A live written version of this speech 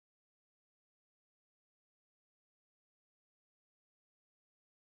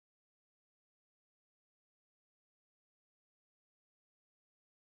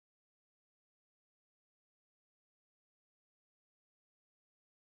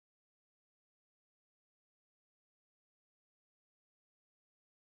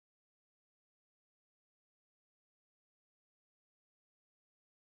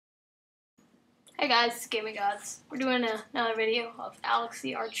Hey guys, it's Gaming Gods. We're doing another video of Alex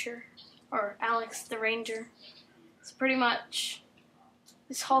the Archer, or Alex the Ranger. So pretty much,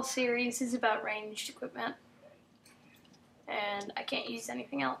 this whole series is about ranged equipment, and I can't use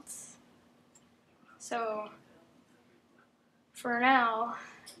anything else. So, for now,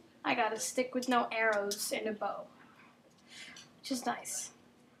 I gotta stick with no arrows and a bow, which is nice.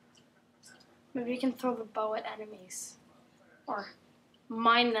 Maybe you can throw the bow at enemies, or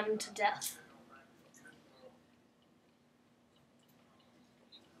mine them to death.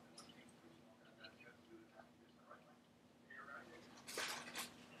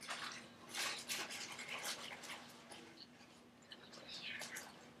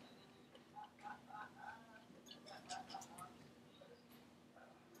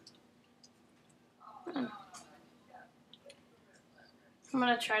 I'm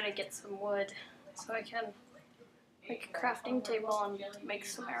gonna try to get some wood so I can make a crafting table and make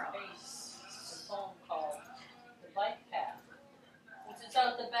some arrows. Phone call, the bike path, which is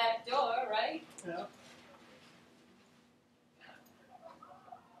out the back door, right? Yeah.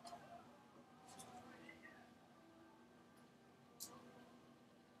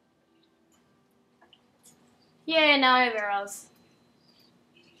 Yeah, now I have arrows.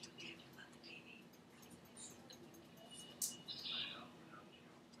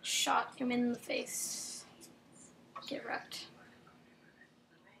 Shot him in the face. Get wrecked.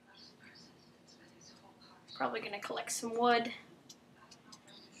 Probably gonna collect some wood,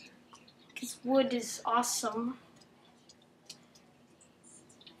 because wood is awesome.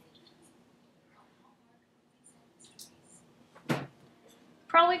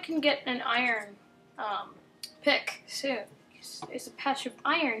 Probably can get an iron pick soon. There's a patch of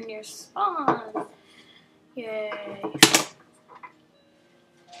iron near spawn. Yay.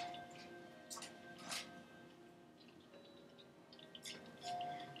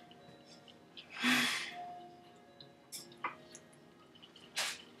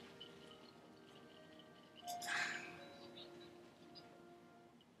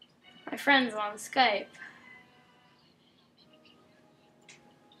 My friend's on Skype.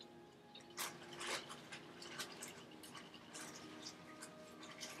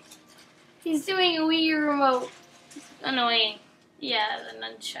 He's doing a Wii U remote. Annoying. Yeah, the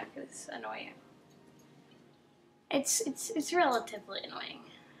nunchuck is annoying. It's relatively annoying.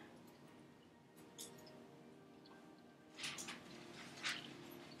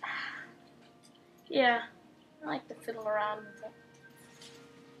 Yeah, I like to fiddle around with it.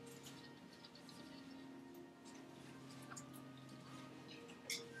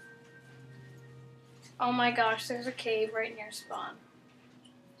 Oh my gosh, there's a cave right near spawn.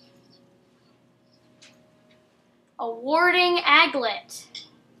 A warding aglet.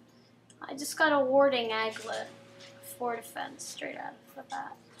 I just got a warding aglet. 4 defense straight out of the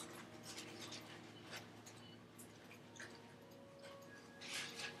bat.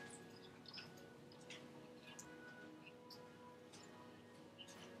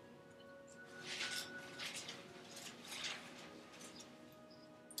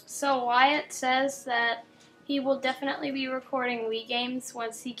 So Wyatt says that he will definitely be recording Wii games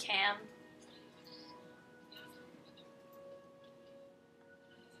once he can.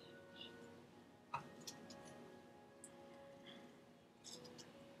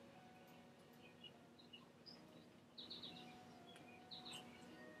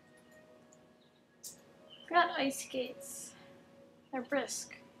 Got ice skates. They're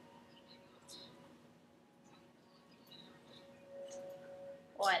brisk.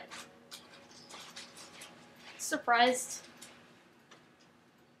 What? Surprised?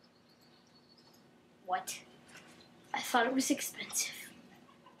 What? I thought it was expensive.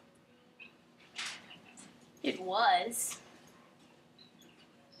 It was.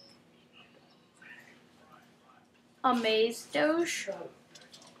 A maze doge?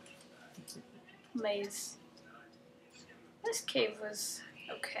 Maze. This cave was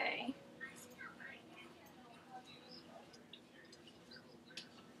okay.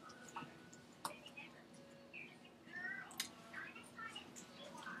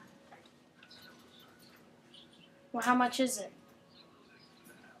 Well, how much is it?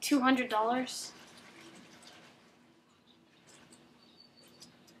 $200?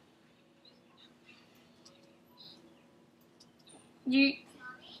 Because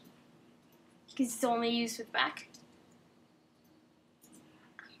it's only used with Mac?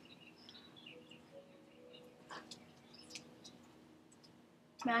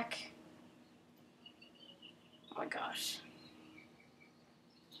 Mac. Oh my gosh.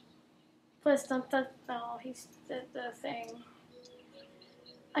 Please don't that. No, he's the thing.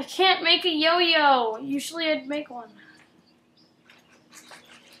 I can't make a yo-yo. Usually I'd make one.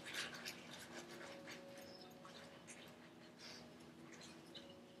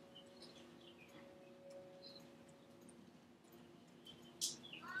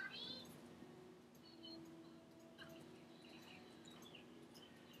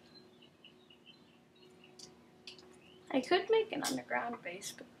 I could make an underground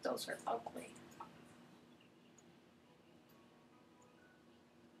base, but those are ugly.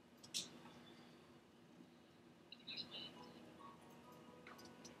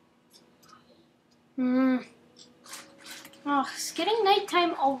 Oh, it's getting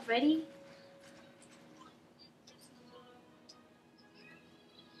nighttime already.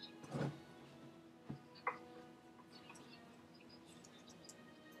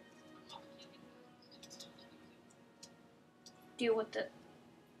 Deal with it.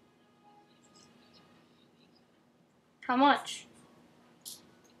 How much?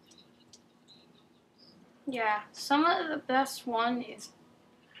 Yeah, some of the best one is.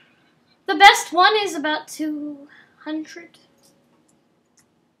 The best one is about 200.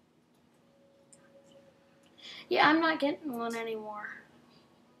 Yeah, I'm not getting one anymore.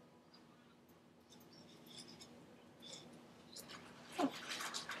 Oh.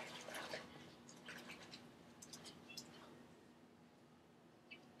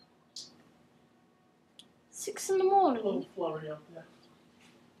 Six in the morning. A little flurry out there.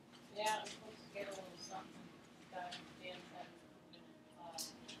 Yeah, I'm supposed to get a little something.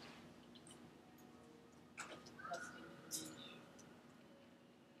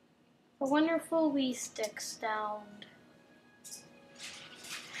 A wonderful wee stick sound.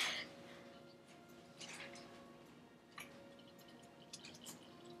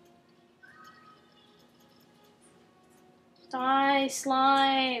 Die,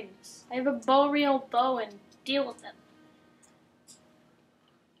 slimes. I have a boreal bow and deal with it.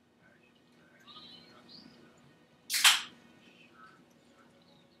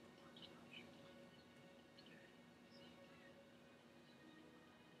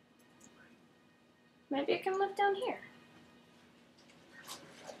 Maybe I can live down here.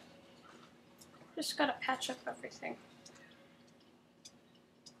 Just gotta patch up everything.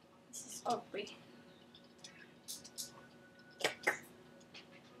 This is ugly.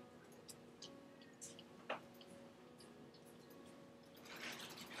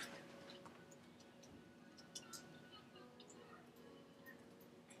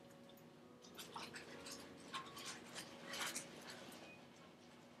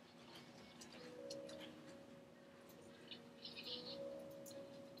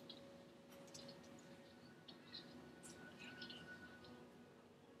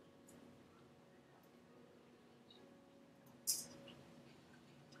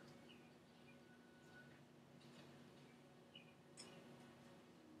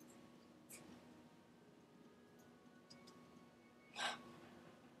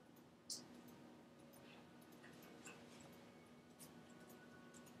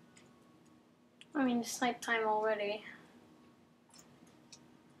 I mean, it's nighttime already.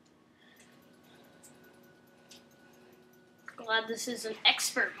 Glad this is an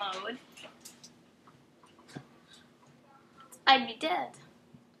expert mode. I'd be dead.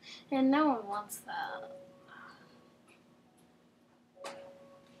 And no one wants that.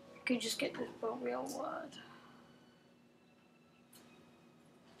 Could just get this real wood.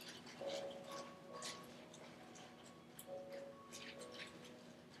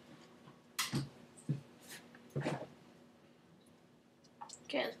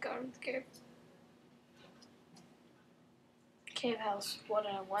 Okay, let's go to the cave. Cave house, what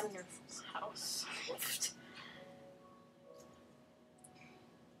a wonderful house.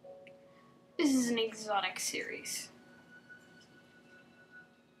 This is an exotic series.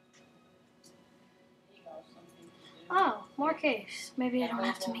 Oh, more caves. Maybe I don't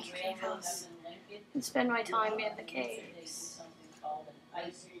have to make a cave house and spend my time in the caves.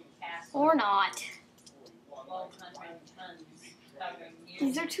 Or not.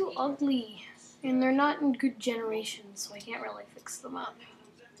 These are too ugly. And they're not in good generations, so I can't really fix them up.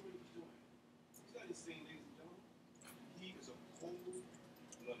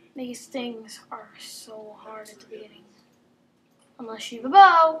 These things are so hard at the beginning. Unless you have a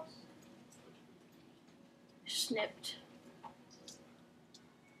bow. Snipped.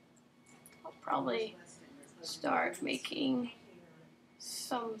 I'll probably start making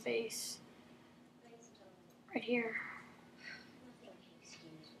some base right here.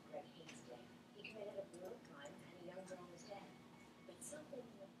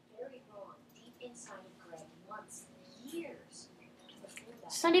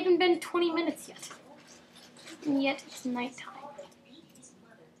 It's not even been 20 minutes yet. And yet it's nighttime.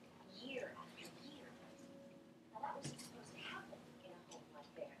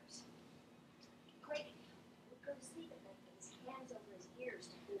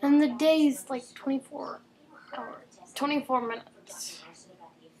 And the day is like 24 hours, 24 minutes.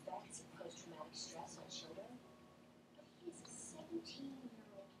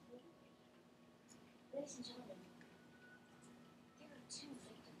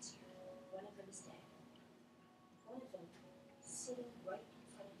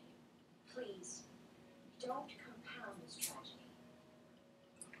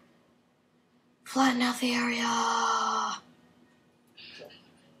 Flatten out the area.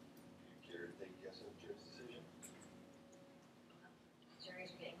 Care to take yes on Jim's decision?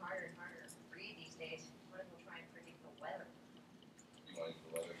 Juries are getting harder and harder to read these days. What if we'll try and predict the weather? Like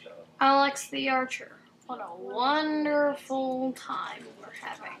the weather channel. Alex the Archer. What a wonderful time we're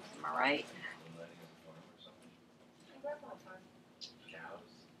having. Am I right? I grew up on a farm. Cows,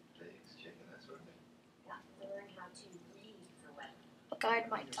 pigs, chicken, that sort of thing. Yeah, learn how to read the weather. The guy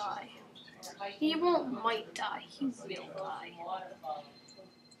might die. He won't might die. He will die. Water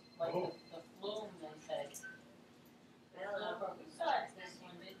like the flume, they say. Well, Besides this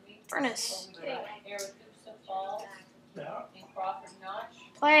one, did we? Furnace. Aracusa Falls in Crawford Notch.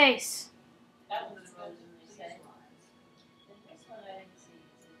 Place. That was good, they said. This one I didn't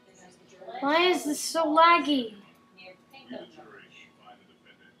see. Why is this so laggy? Near Pinkham.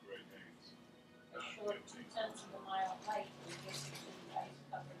 A short 0.2 of a mile height was just to the ice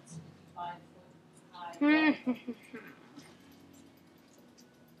covered 65 foot high. Glen Hills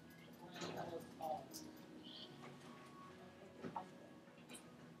Falls.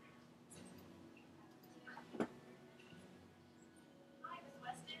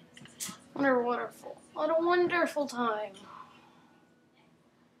 What a wonderful time.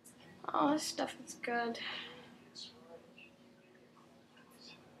 Oh, this stuff is good.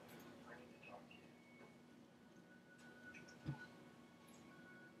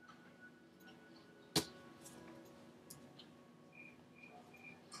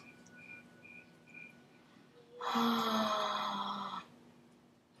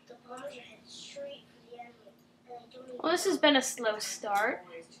 Well, this has been a slow start.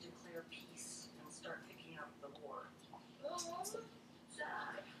 ways to declare peace and start picking up the war.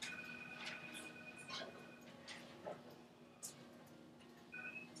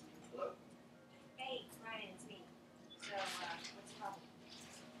 Hey, Ryan, it's me. So, what's the problem?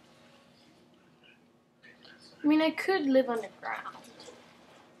 I mean, I could live underground.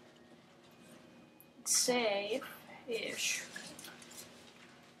 It's safe-ish.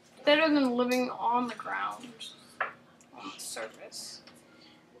 Better than living on the ground, on the surface.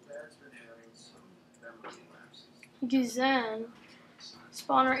 Well, Dad's been having some memory lapses. Because then,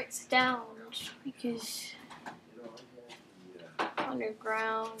 spawn rate's down. Because You know, I had the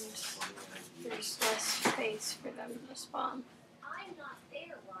underground, funny idea. there's less space for them to spawn. I'm not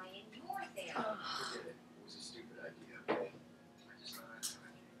there, Ryan. You're there. Ugh. Forget it. It was a stupid idea, okay? I just thought I'd try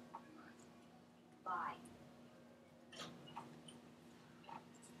it. Bye. Everything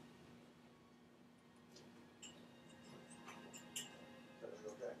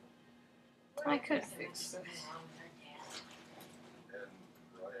okay? I could fix this. And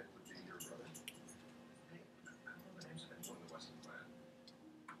Ryan would be your brother. Hey, I don't know the names of anyone in the Western clan.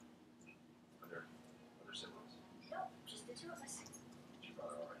 Are there other siblings? No, just the two of us. Is your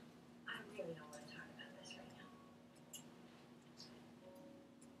brother alright? I really don't want to talk about this right now.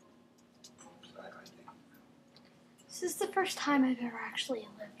 I think This is the first time I've ever actually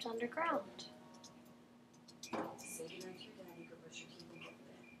lived underground. Say goodnight to your daddy, go brush your teeth and get to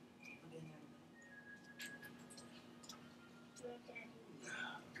bed. I'll get there.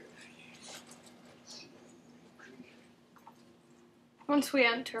 Once we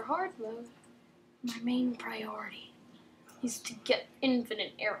enter hard mode, my main priority is to get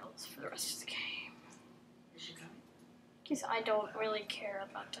infinite arrows for the rest of the game. Is she coming? Because I don't really care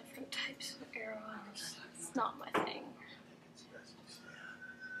about different types of arrows. It's not my thing. it's best to stay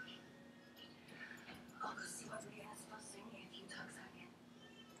out. I'll go see what we has for singing a few tugs again.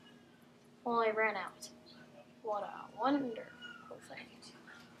 Well, I ran out. What a wonderful thing.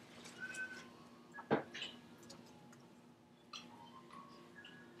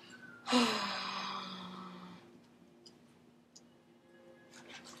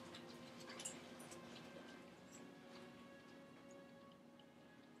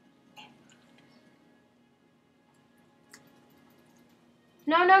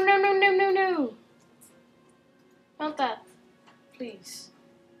 No, no, no, no, no, no, no. Not that. Please.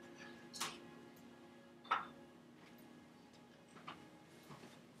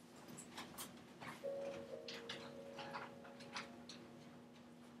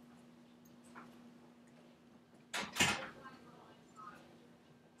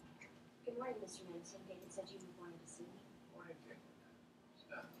 Good morning, Mr. Manson. David said you wanted to see me. Morning, King.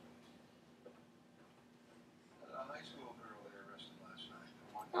 Steph. High school girl they arrested last night.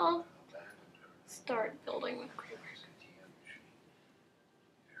 Oh. Abandoned her. Start building with creepers. ATM machine.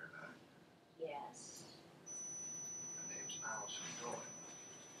 You hear that? Yes. Her name's Allison Doyle.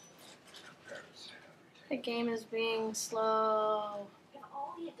 Her parents say The game is being slow. If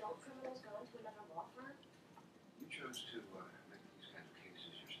all the adult criminals go into another law firm, you chose to make these kinds of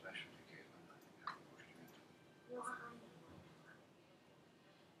cases your specialty, Caitlin. No,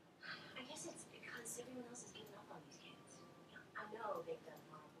 I guess it's because everyone else has given up on these kids. I know they've done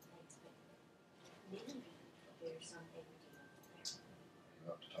horrible things, but maybe there's something redeemable there. You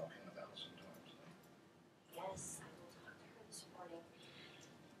up to talking with Allison times, though? Yes, I will talk to her this morning.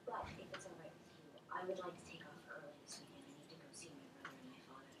 But if it's alright with you, I would like to take off early this weekend. I need to go see my brother and my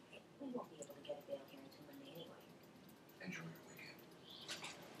father. We won't be able to get a bail here until Monday anyway. Enjoy your weekend.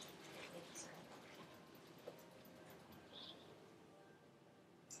 Thank you, sir.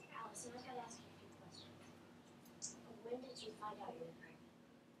 Allison, I've got to ask you a few questions. When did you find out you were pregnant?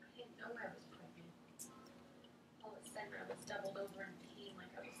 I didn't know I was pregnant. All of a sudden I was doubled over in pain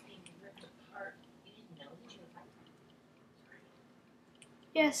like I was being ripped apart. You didn't know that you were pregnant?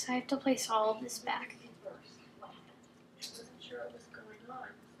 Yes, I have to place all of this back. First, what happened? I wasn't sure what was going on,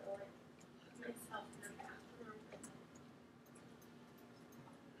 so I put myself in the bathroom and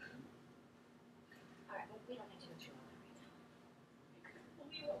Alright, well, we don't have to go through all that right now. I couldn't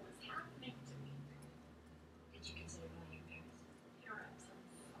believe what was happening to me. Did you consider going to your parents? Here I'm some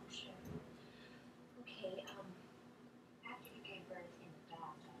function. Okay, after you gave birth in the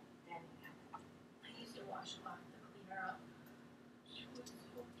bathtub, then what happened? I used to washcloth to clean her up. She was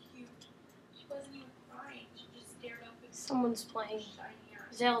so cute. She wasn't even crying. She just stared up at Someone's playing shiny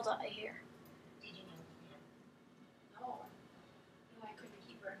eyes. Zelda, I hear. Did you know the plan? No. No, I couldn't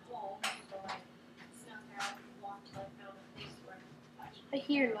keep her at home, so I snuck out and walked till I found a place where I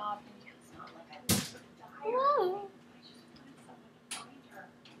hear Navi. It's not like I was going to die. Hello. I just wanted someone to find her.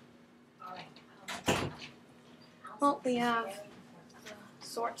 Alright, Well, we have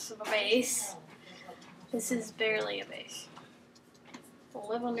sorts of a base. This is barely a base. We'll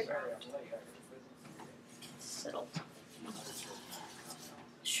live underground. Settle.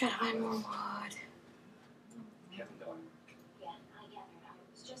 Try to find more wood. Kevin Dillon. Yeah, I gathered. I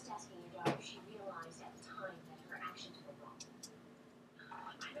was just asking your daughter if she realized at the time that her actions were wrong.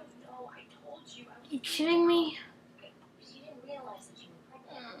 I don't know. I told you. I was You kidding me? She didn't realize that you were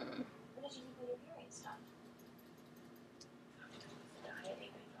pregnant. What did you think when your period stopped? dieting.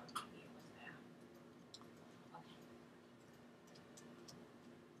 I thought maybe it was that. Okay.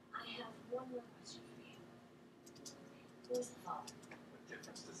 I have one more question for you. Who is the father? What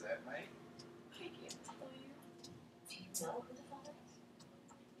difference does that make? I can't tell you. Do you know who the father is?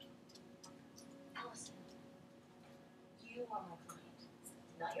 Allison, you are my client.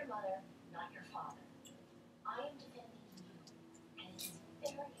 Not your mother, not your father. I am defending you, and it is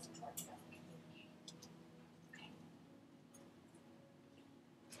very important that we communicate. Okay?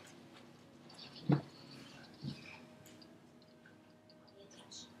 I'll be in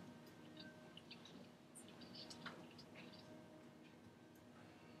touch.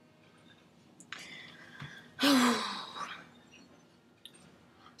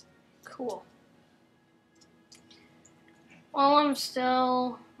 Cool. Well, I'm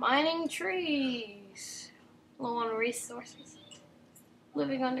still mining trees. Low on resources.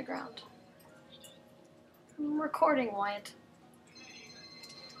 Living underground. I'm recording, Wyatt.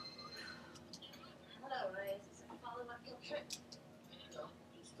 Hello, Ray. Is this a follow-up guilt trip? No,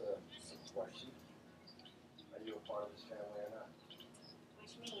 just a simple question. Are you a part of this family or not?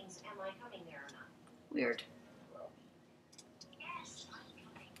 Which means, am I coming there or not? Weird. Well, Yes, I'm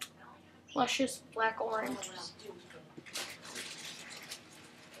coming. Luscious black orange. What else do we do?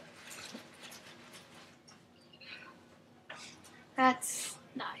 That's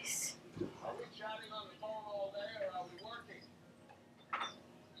nice. are we chatting on the phone all day or are we working?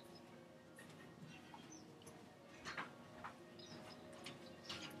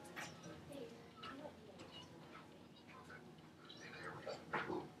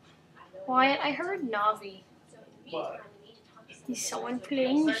 Wyatt, I heard Navi. What? Is someone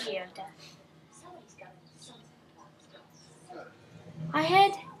playing Zelda?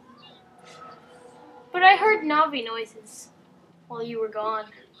 I heard Navi noises while you were gone.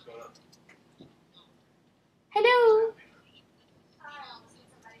 Hello?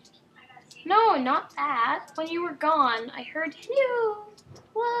 No, not that. When you were gone, I heard hello.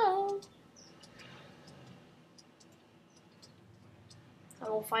 Whoa. I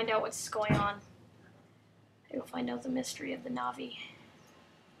will find out what's going on. I will find out the mystery of the Navi.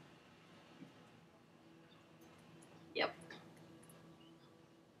 Yep.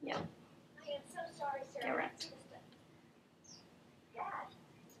 Yep. I am so sorry, sir. Get wrecked. Dad,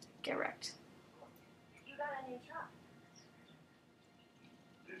 Get wrecked. you got a new truck.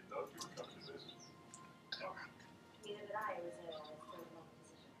 Didn't know you were coming to visit. Neither did I. It was a third level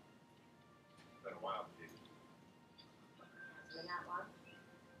decision. Been a while, Pete. Has it been that long?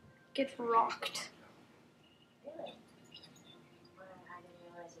 Get rocked. Really? Well, I didn't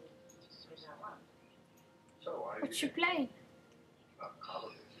realize it was that long. So, What you playing? Not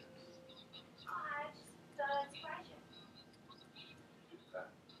holidays yet. I just thought I'd surprise you.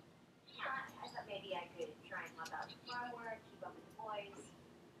 That. I thought maybe I could try and help out with farm work, keep up with the boys.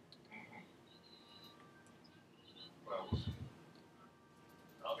 Well, we'll see.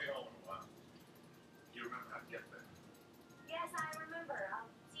 I'll be home in a while. You remember how to get there? Yes, I remember.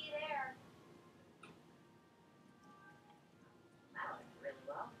 I'll see you there. That went really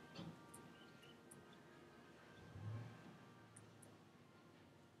well.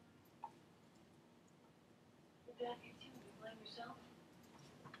 Did that get you? You blame yourself?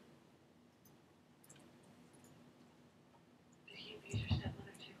 Did he abuse your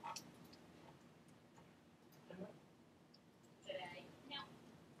stepmother too? Today? No.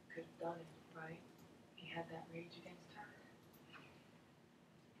 Could have done it, right? He had that rage against her.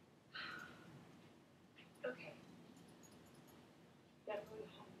 Okay. Gotta go to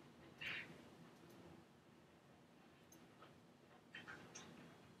home.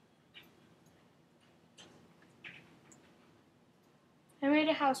 I made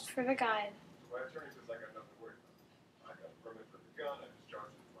a house for the guy. My attorney says I got nothing to worry about. I got a permit for the gun. I discharged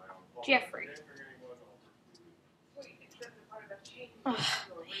it with my own phone. Jeffrey. I didn't bring anyone over. Wait, except the part about changing. Ugh,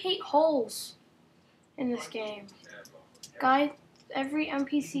 I hate holes in this game. Guy, every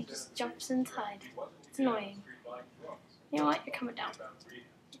NPC just jumps inside. It's annoying. You know what? You're coming down.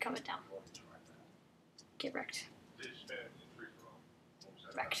 You're coming down. Get wrecked.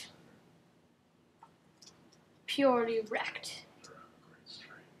 Wrecked. Purely wrecked.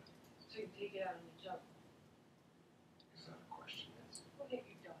 So you take it out on the jump. Is that a question? Yes. What have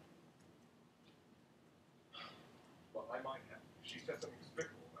you done? Well, I might have. She said something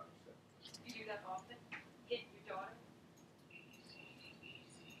despicable about herself. You do that often? Hit your daughter?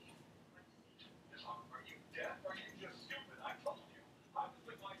 Are you deaf? Are you just stupid? I told you. I was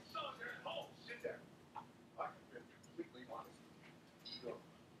with my son. They're at home. Sit there. I've been completely honest with you.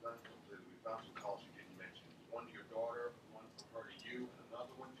 Look, we found some calls you didn't mention. One to your daughter, one from her to you, and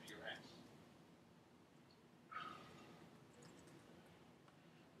another one to your ex.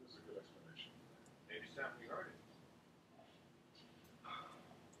 This is a good explanation. Maybe Stephanie heard it.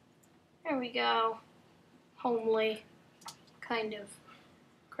 There we go. Homely kind of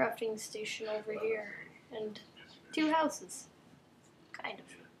crafting station over here. And 2 houses. Kind of.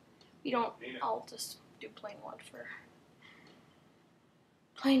 We don't all just do plain wood furniture.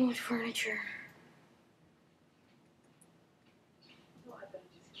 No, I bet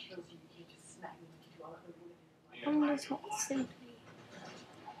it just kills you. You can't just smack me like you do all that living in your life. I'm just not simply.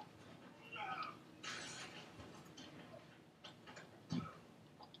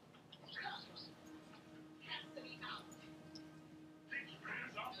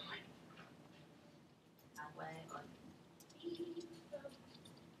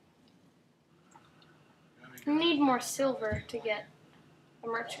 I need more silver to get a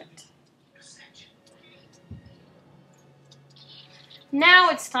merchant.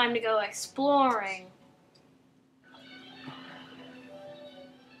 Now it's time to go exploring.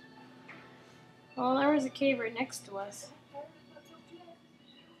 Well, there was a cave right next to us.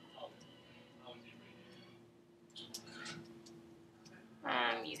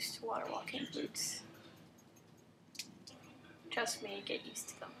 I'm used to water walking boots. Trust me, get used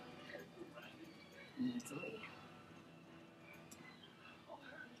to them. Easily.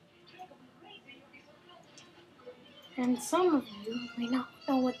 And some of you may not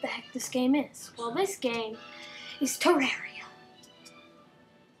know what the heck this game is. Well, this game is Terraria.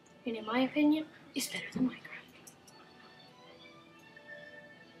 And in my opinion, it's better than Minecraft.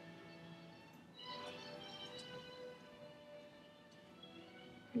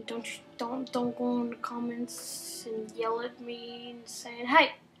 And don't go in the comments and yell at me and saying,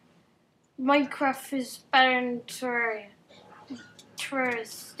 "Hey, Minecraft is better than Terraria. Terraria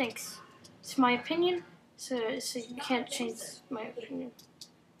stinks." It's my opinion, so you can't change my opinion.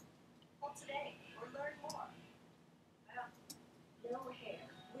 Well, today, we're learning more. Well, no hair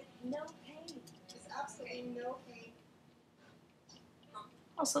with no pain. There's absolutely no pain.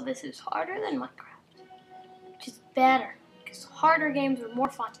 Also, this is harder than Minecraft, which is better, because harder games are more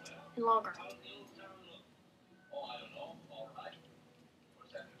fun and longer.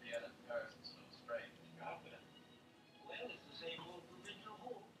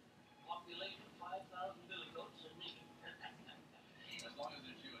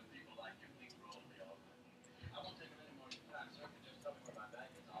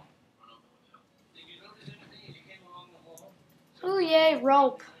 Oh yay,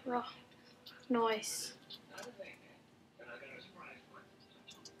 rope. Nice.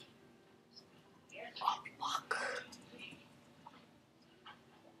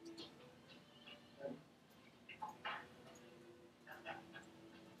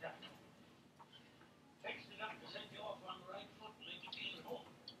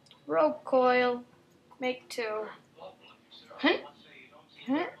 Rope coil. Make 2. Huh?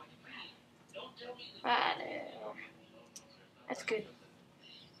 Huh? Ah, no. That's good.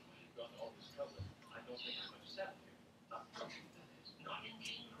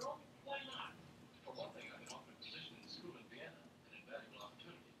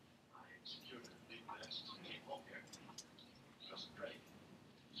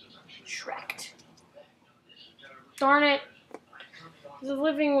 Shreked. Darn it. The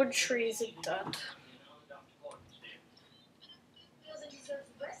living wood trees are dead. Feels like he deserves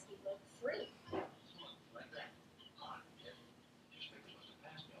the rescue, like free.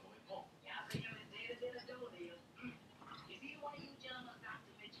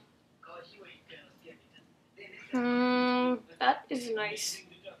 That is a nice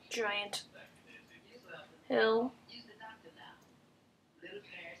giant hill.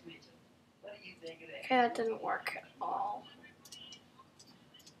 Okay, that didn't work at all.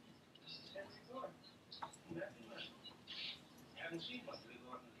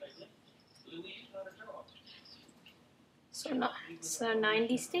 So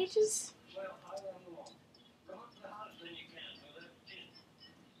 90 stages?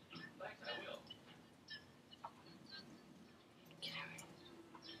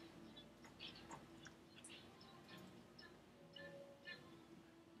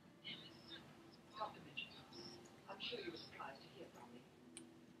 I'm sure you were surprised to hear from me.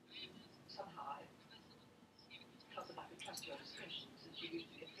 Somehow I felt that I could trust your discretion since you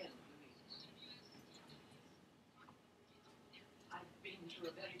used to be a friend of Louise's. I've been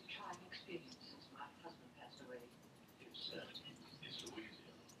through a very trying experience since my husband passed away. It's Louise.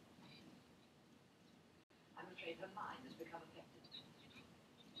 I'm afraid her mind has become affected.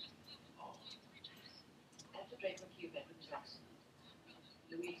 After Draco Q met with his accident,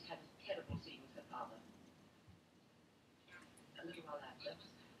 Louise had a terrible scene with her father. A little while after,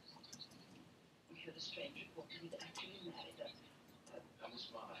 we heard a strange report that he'd actually married her. His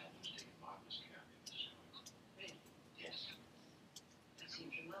father had was taken marvelous care of him. Really? Yes. That seems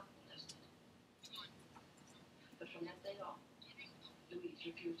remarkable, doesn't it? But from that day on, Louise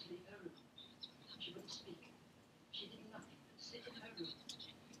refused to leave her room. She wouldn't speak. She did nothing but sit in her room.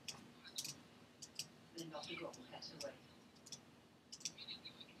 Then Dr. Gordon passed away.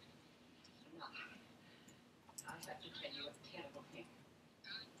 And now, I have to tell you a terrible thing.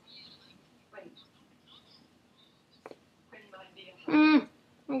 When my dear husband...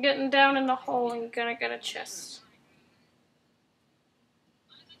 I'm getting down in the hole and gonna get a chest.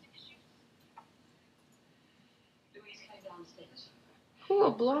 Louise came downstairs. Ooh,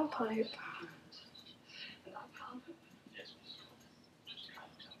 a blowpipe. And I found her. Yes, Miss Scott. Just try to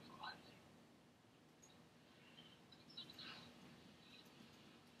tell me quietly.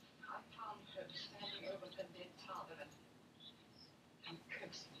 I found her standing over her dead father and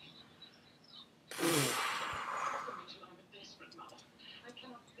cursing him. Mitchell, I'm a desperate mother. I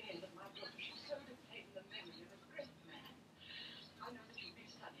cannot bear that my daughter should so detain the memory of a great man. I know that you've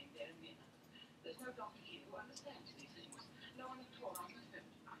been studying there in Vienna. There's no doctor here who understands these things. No one at all. I'm concerned.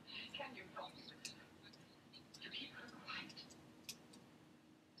 Can you help me with her? To keep her quiet.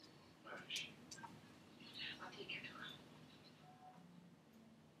 Where is she? I'll take you to her.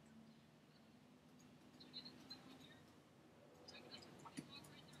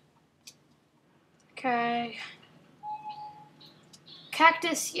 Okay.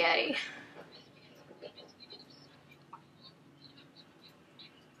 Cactus, yay.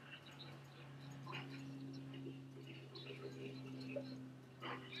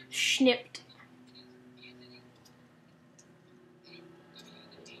 Snipped.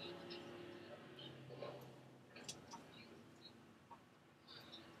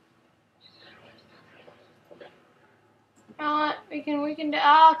 We can do,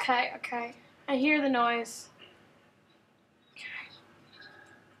 okay. I hear the noise. Okay.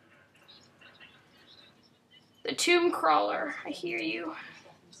 The tomb crawler, I hear you.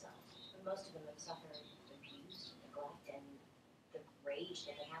 Most of them have suffered abuse, neglect, and the rage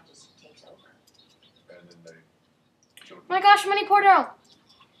that they have just takes over. And then they... Oh my gosh, money portal!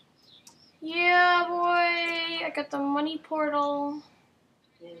 Yeah, boy, I got the money portal.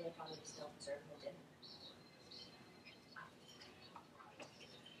 Maybe they probably still deserve the dinner.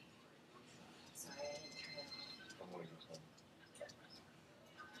 Sorry, I didn't turn it on. I'm going to go home.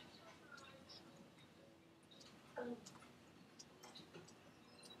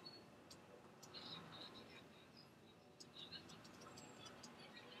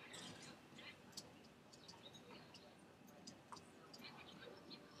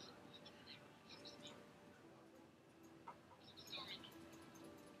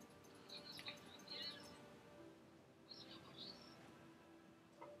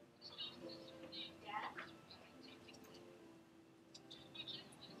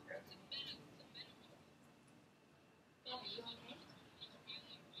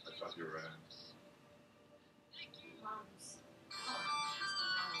 You're Mom's.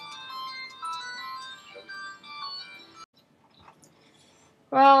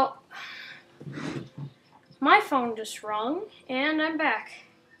 Well, my phone just rung, and I'm back.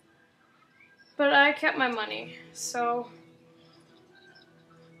 But I kept my money, so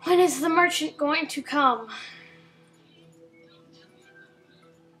when is the merchant going to come?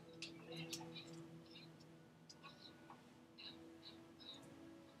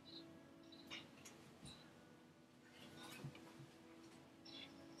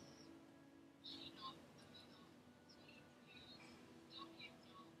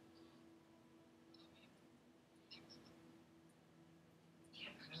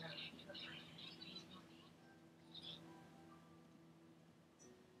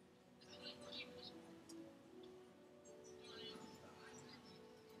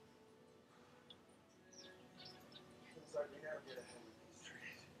 Seems like we never get ahead with these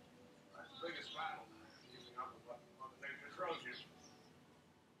trees. That's the biggest battle. Keeping up with what Mother Nature throws you.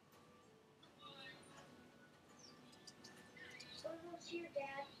 Someone's here,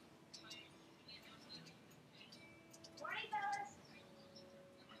 Dad. Morning, fellas.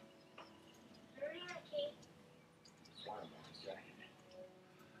 Very nice, Kate. Why am I jacket?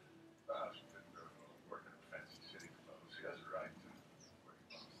 She couldn't go work in a fancy city clothes. She has a right to wear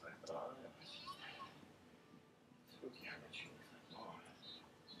clothes like that. Oh, yeah. Spooky how much she looks like Mom.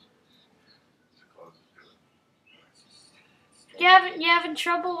 The clothes do it. It's just You having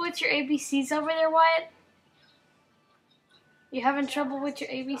trouble with your ABCs over there, Wyatt? You having trouble with your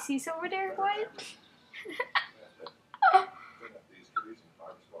ABCs over there, Wyatt?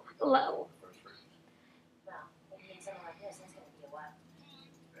 Low. Well, maybe in something like this, that's gonna be a while.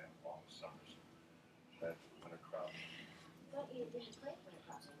 Yeah, all the summers. That winter crop. Thought you didn't play when the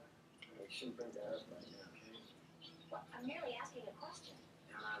crops over. We shouldn't bring that up right now, okay? Well, I'm merely asking a question.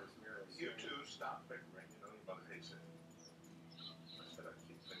 And I was merely You two stop bickering. You know your mother hates it. I said I'd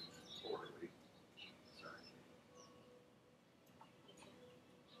keep things orderly. Sorry.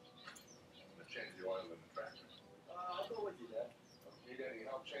 I'm gonna change the oil in the tractor. I'll go with you, Dad. Need any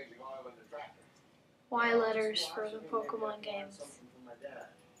help changing oil in the tractor? Y letters for the Pokemon games. Something from my dad.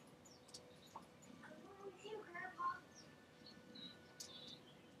 I'm going with you, Grandpa.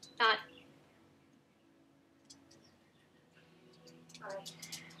 Not. Alright.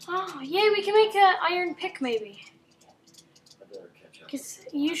 Oh, yay! We can make an iron pick, maybe. I better catch up. Cause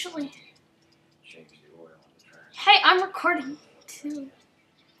usually. Change the oil on the tractor. Hey, I'm recording too.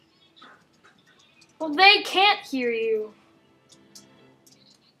 Well, they can't hear you.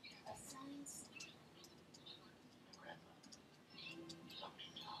 A science.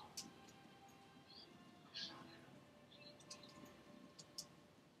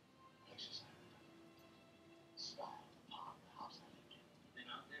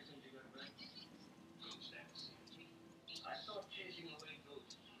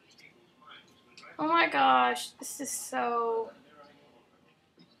 Oh my gosh, this is so.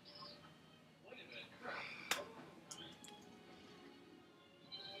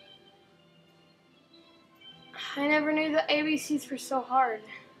 I never knew the ABCs were so hard.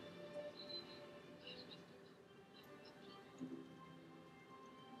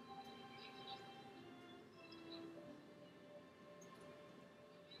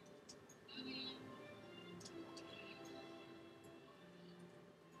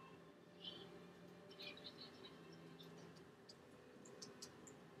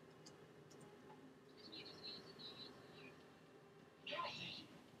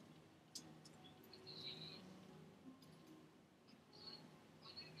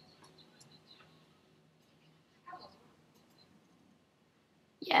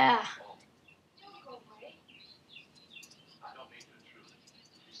 Yeah. Don't go away. I don't mean to intrude.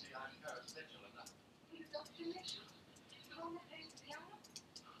 You see, I'm Mitchell and You're Dr. Mitchell. The one that plays the piano?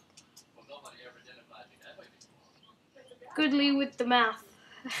 well, nobody ever identified me that way before. Goodly with the math.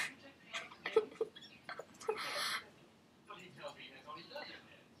 But he tells me he has only done it.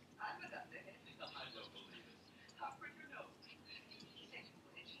 I'm a doctor. I don't believe it. How could you know?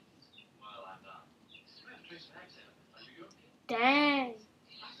 Well, I'm not. You have a trace of accent. Are you European? Dang.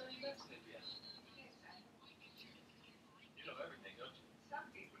 I studied medicine in Vienna. You know everything, don't you? Some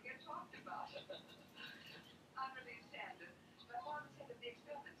people get talked about. Understand, but Mom said a big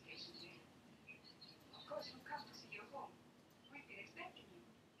film at Station G. Of course, you've come to see your home. We've been expecting you.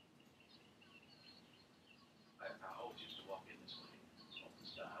 I always used to walk in this way, off the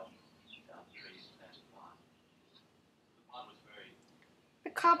style, down the trees, past the pond. The pond was very. The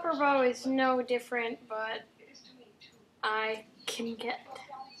copper bow is no different, but It is to me, too. I can get. Go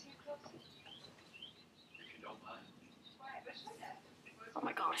down and see closely. If you don't mind. Why, but should that? It was Oh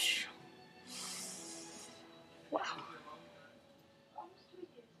my gosh. Wow.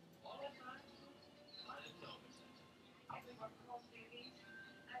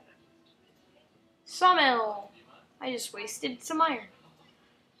 Sawmill. I just wasted some iron.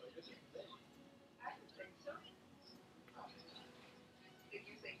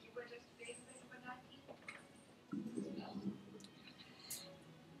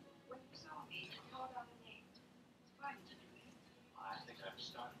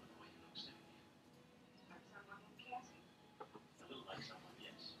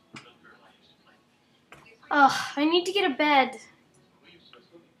 Ugh, I need to get a bed.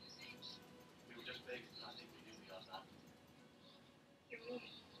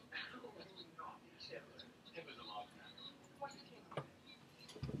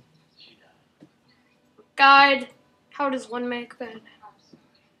 Guide, how does one make bed?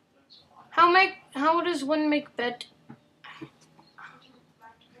 How does one make bed?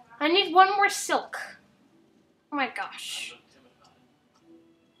 I need one more silk. Oh my gosh.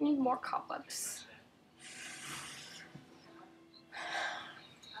 I need more cobwebs.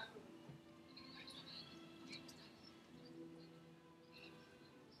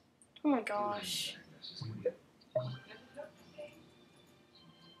 Oh my gosh.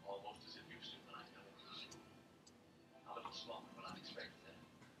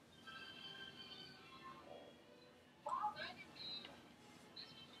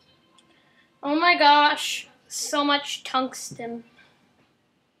 Oh my gosh. So much tungsten.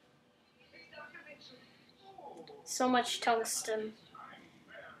 So much tungsten.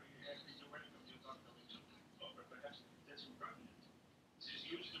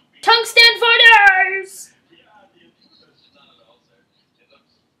 Tungsten for days!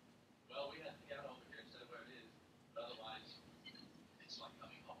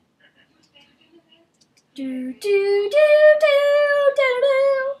 Do do do do do do.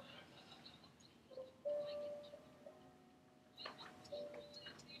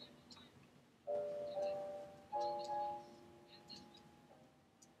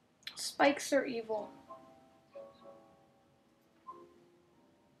 Spikes are evil.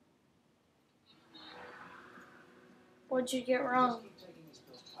 What'd you get wrong?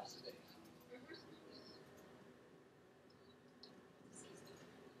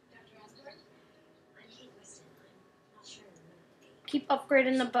 Keep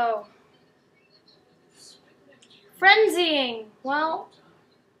upgrading the bow. Frenzying! Well,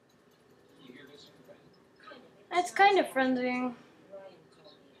 that's kind of frenzying.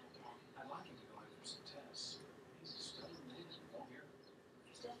 I'd like him to go in for some tests. He's a stubborn man. Won't hear.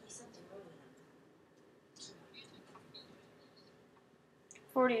 There's definitely something wrong with him.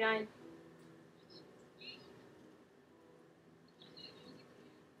 49.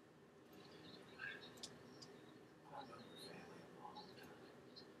 I've known your family a long time.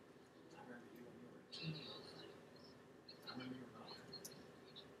 I remember you when you were a teeny little thing. I remember your mother.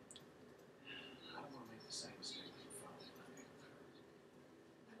 I don't want to make the same mistake as your father when I made with her.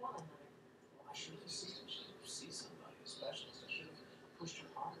 I want my mother. Well, I should have seen it. Should have seen somebody, a specialist. I should have pushed her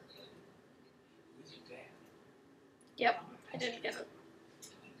harder. With your dad. Yep, I didn't get it.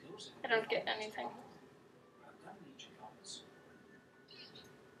 He goes in. I don't get anything. I'm gonna need your help soon.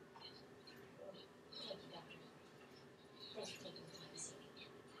 Thank you, Doctor. Thanks for taking the time to see me.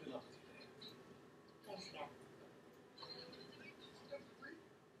 Good luck with your dad. Thanks again.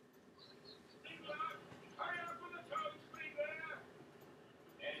 Hurry up with the toad screen there!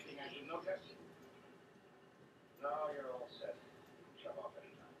 Anything I should notice? No, you're all set. Shove off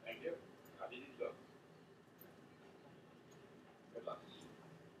anytime. Thank you. How did it go? Good luck.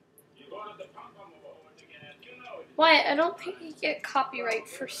 You ordered the pom-pom over again, you know it. Wyatt, I don't think you get copyright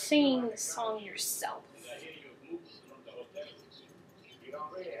for singing the song yourself. And I hear you've moved from the hotel. You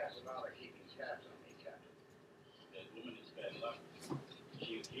don't really have to bother keeping tabs on me, Captain. That woman is bad luck.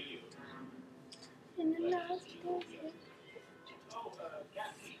 She'll kill you. Oh,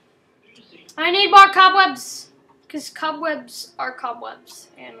 Captain, do you see? I need more cobwebs! Because cobwebs are cobwebs.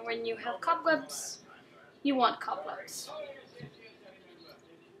 And when you have cobwebs, you want cobwebs.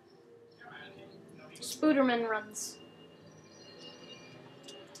 Spooderman runs.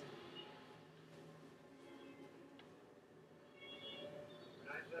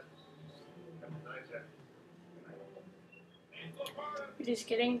 It is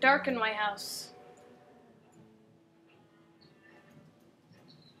getting dark in my house.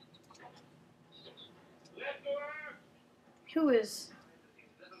 Who is?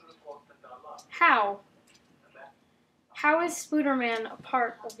 How? How is Spooderman a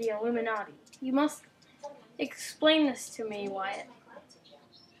part of the Illuminati? You must explain this to me, Wyatt. My clients are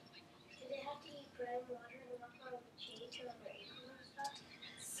jealous. Do they have to eat bread and water and walk around with chains around their ankles and stuff?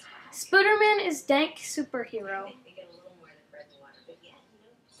 Spooderman is dank superhero. I think they get a little more than bread and water, but yeah, you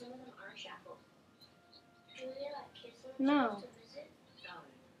know, some of them are shackled. Julia, like kids aren't No. supposed to visit.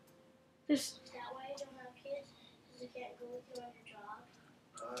 There's Is that why you don't have kids? Because they can't go with you on your job?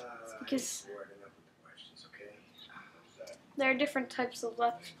 because Wording up with the questions, okay? What's that? there are different types of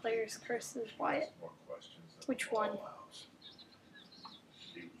left players. Curses Wyatt. More questions than Which the law one? allows.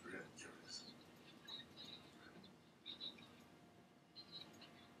 She was real curious.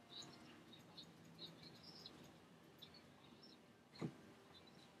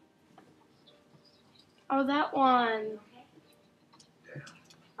 Oh, that one. Damn.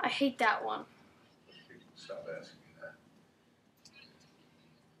 I hate that one. People stop asking me that.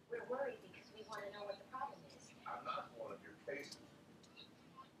 We're worried because we want to know what the problem is. I'm not one of your cases.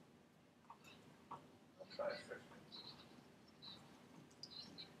 I'll try to fix it.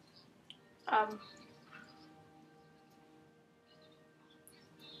 I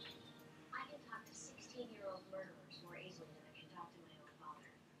can talk to 16-year-old murderers more easily than I can talk to my own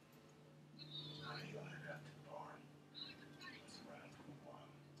father. You'll head out to the barn. Let's around for a while.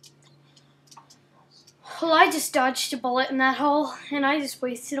 Well, I just dodged a bullet in that hole, and I just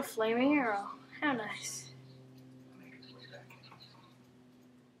wasted a flaming arrow. How nice. Make his way back in.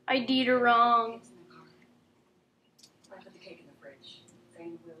 I did her wrong. Cakes in the car. I put the cake in the fridge.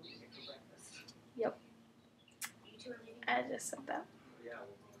 Zane will eat it for breakfast. Yep, You two are leaving? I just said that. Yeah,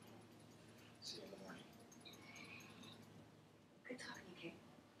 we'll go home. See you in the morning. Good talking to you, Kate.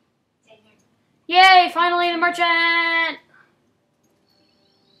 Same here. Yay! Finally, the merchant.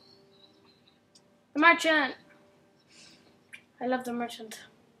 The merchant. I love the merchant.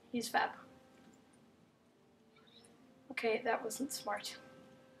 He's fab. Okay, that wasn't smart.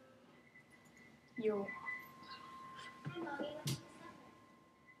 You. Hi, Mommy.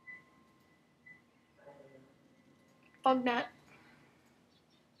 What's the Bug nut.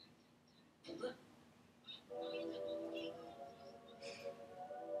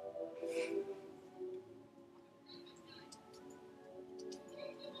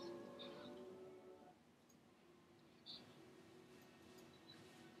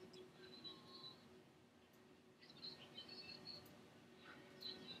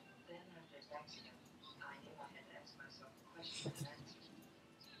 Then after his accident, I knew I had to ask myself a question and answer.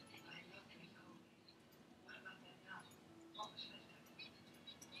 If I loved Rico, what about that gun? What was left of it?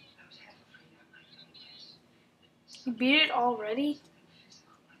 I was half afraid I might know yes. You beat it already? Something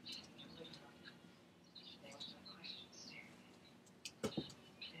physical might change away from it. There was no question staring at me.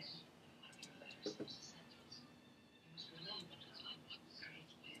 Then, one of your letters was a sentence. You must remember now,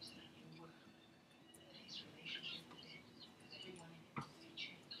 strange bitch that you were, that his relationship with it, with everyone in it, had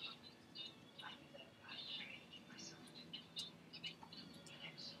changed. I knew that I had changed myself too. But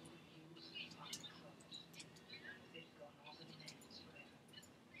then so have you, bought the clothes, and with it gone all the names forever.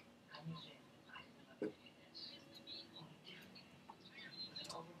 I knew then that I had another Inez, only differently, with an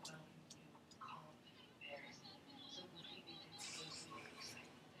overwhelming new calm and embarrassment, so completely different from the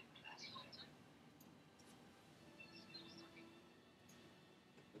excitement that would last forever.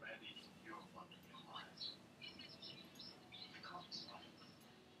 Randy, you're one to be honest. I called this morning.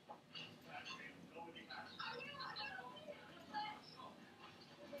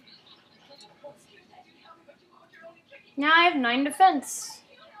 Now I have 9 defense.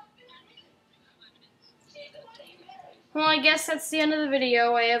 Well, I guess that's the end of the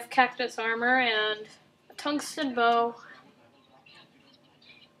video. I have cactus armor and a tungsten bow.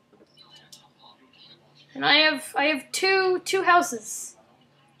 And I have two houses.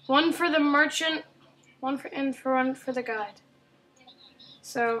 One for the merchant, one for the guide.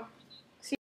 So